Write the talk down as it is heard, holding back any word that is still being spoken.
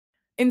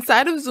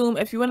inside of Zoom,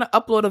 if you want to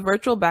upload a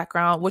virtual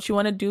background, what you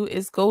want to do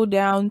is go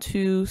down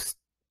to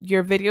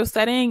your video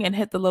setting and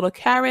hit the little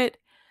caret.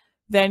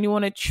 Then you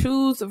want to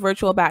choose a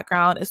virtual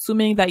background,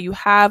 assuming that you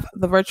have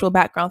the virtual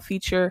background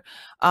feature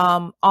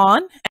on.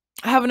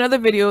 I have another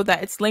video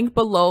that it's linked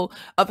below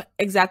of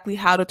exactly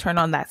how to turn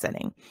on that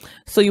setting.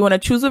 So you want to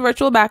choose a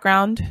virtual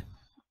background.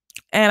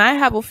 And I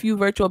have a few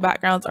virtual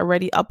backgrounds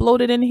already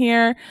uploaded in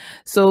here.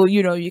 So,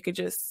 you could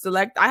just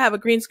select, I have a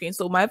green screen.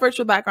 So my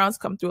virtual backgrounds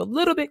come through a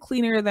little bit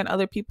cleaner than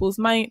other people's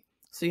might.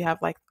 So you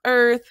have like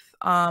Earth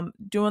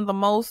doing the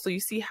most. So you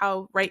see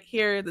how right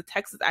here, the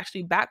text is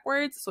actually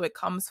backwards. So it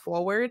comes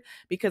forward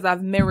because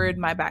I've mirrored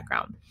my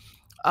background.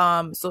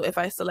 So if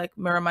I select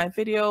mirror my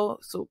video,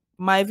 so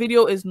my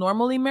video is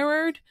normally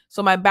mirrored.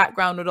 So my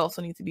background would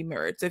also need to be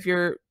mirrored. So if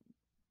your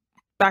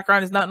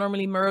background is not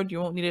normally mirrored, you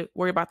won't need to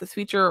worry about this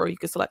feature, or you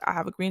can select I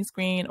have a green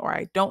screen or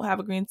I don't have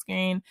a green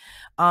screen.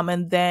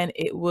 And then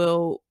it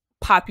will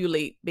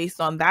populate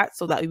based on that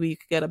so that we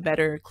could get a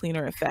better,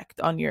 cleaner effect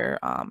on your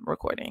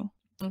recording.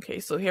 Okay,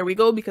 so here we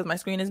go because my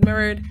screen is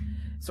mirrored.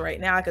 So right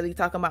now I could be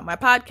talking about my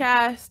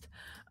podcast.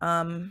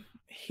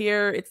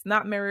 Here it's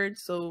not mirrored,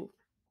 so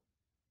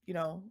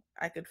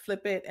I could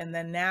flip it, and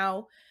then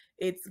now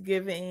it's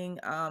giving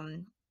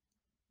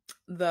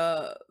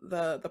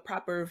the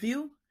proper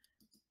view.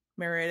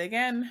 Mirror it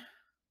again,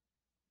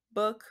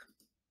 book,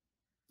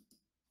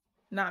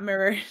 not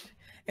mirrored.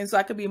 And so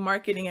I could be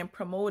marketing and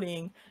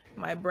promoting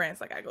my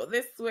brands. Like I go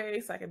this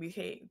way, so I could be,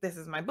 hey, this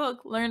is my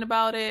book, learn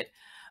about it.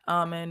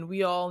 And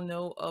we all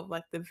know of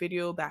like the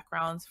video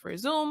backgrounds for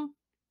Zoom.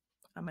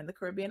 I'm in the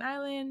Caribbean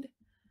island.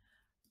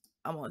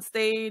 I'm on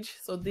stage.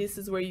 So this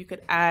is where you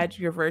could add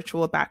your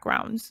virtual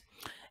backgrounds.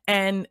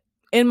 And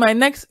in my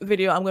next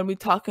video, I'm going to be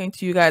talking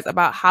to you guys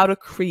about how to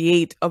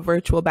create a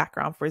virtual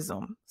background for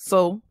Zoom.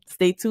 So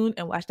stay tuned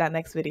and watch that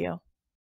next video.